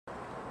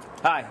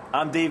Hi,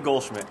 I'm Dave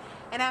Goldschmidt.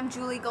 And I'm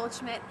Julie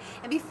Goldschmidt.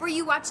 And before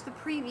you watch the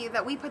preview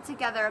that we put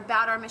together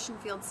about our mission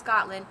field,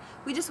 Scotland,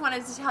 we just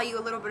wanted to tell you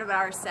a little bit about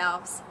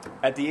ourselves.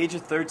 At the age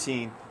of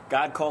 13,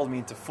 God called me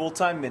into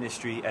full-time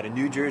ministry at a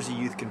New Jersey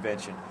youth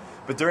convention.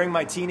 But during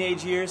my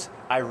teenage years,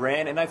 I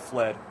ran and I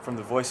fled from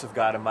the voice of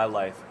God in my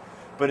life.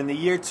 But in the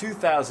year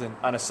 2000,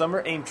 on a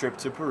summer AIM trip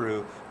to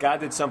Peru, God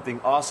did something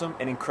awesome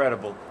and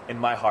incredible in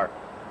my heart.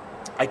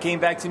 I came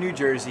back to New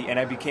Jersey and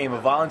I became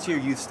a volunteer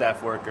youth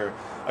staff worker.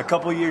 A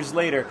couple years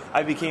later,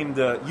 I became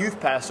the youth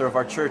pastor of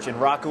our church in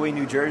Rockaway,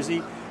 New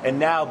Jersey, and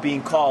now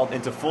being called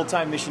into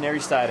full-time missionary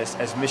status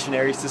as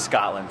missionaries to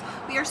Scotland.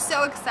 We are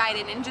so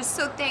excited and just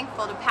so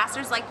thankful to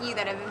pastors like you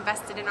that have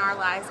invested in our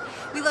lives.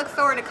 We look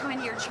forward to coming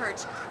to your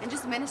church and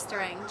just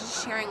ministering,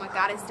 just sharing what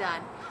God has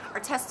done.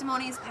 Our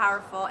testimony is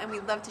powerful and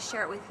we'd love to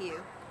share it with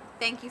you.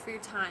 Thank you for your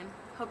time.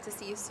 Hope to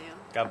see you soon.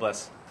 God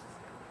bless.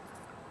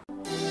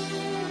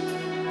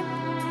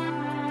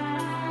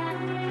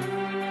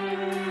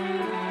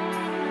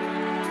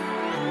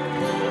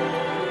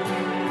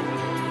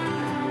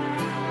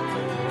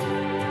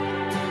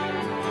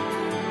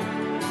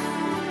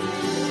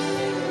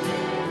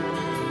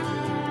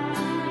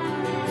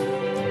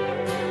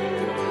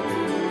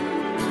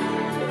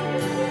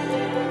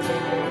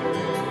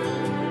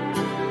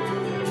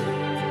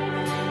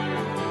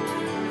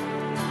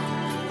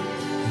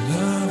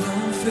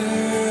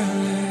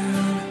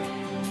 Feeling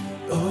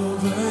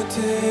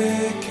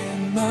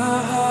overtaking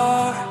my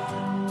heart.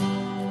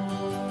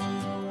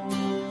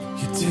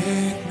 You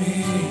take me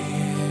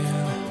in,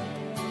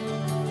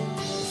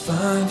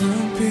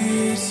 finding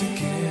peace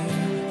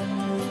again.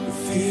 The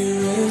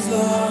fear is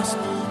lost,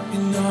 you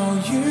know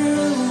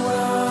you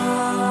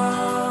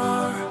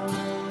are.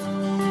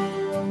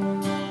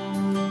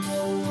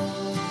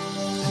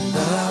 And I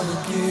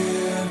would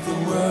give the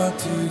world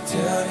to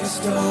tell your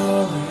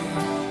story,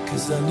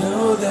 'cause I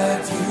know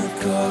that you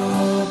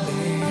called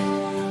me,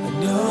 I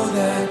know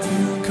that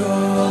you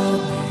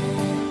called me.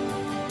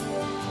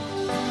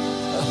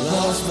 I've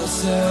lost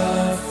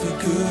myself for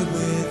good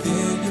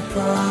within your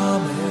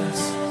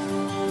promise,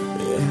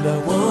 and I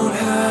won't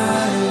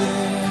hide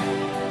it,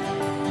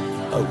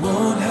 I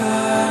won't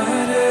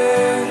hide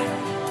it.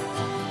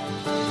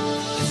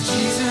 And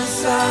Jesus,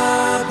 I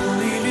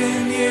believe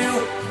in you,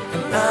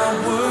 and I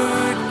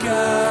would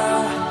go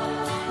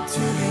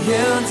to the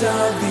ends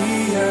of the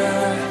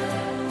earth,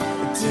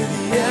 to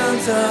the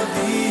ends of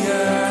the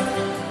earth,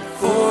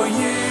 for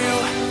you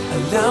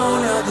alone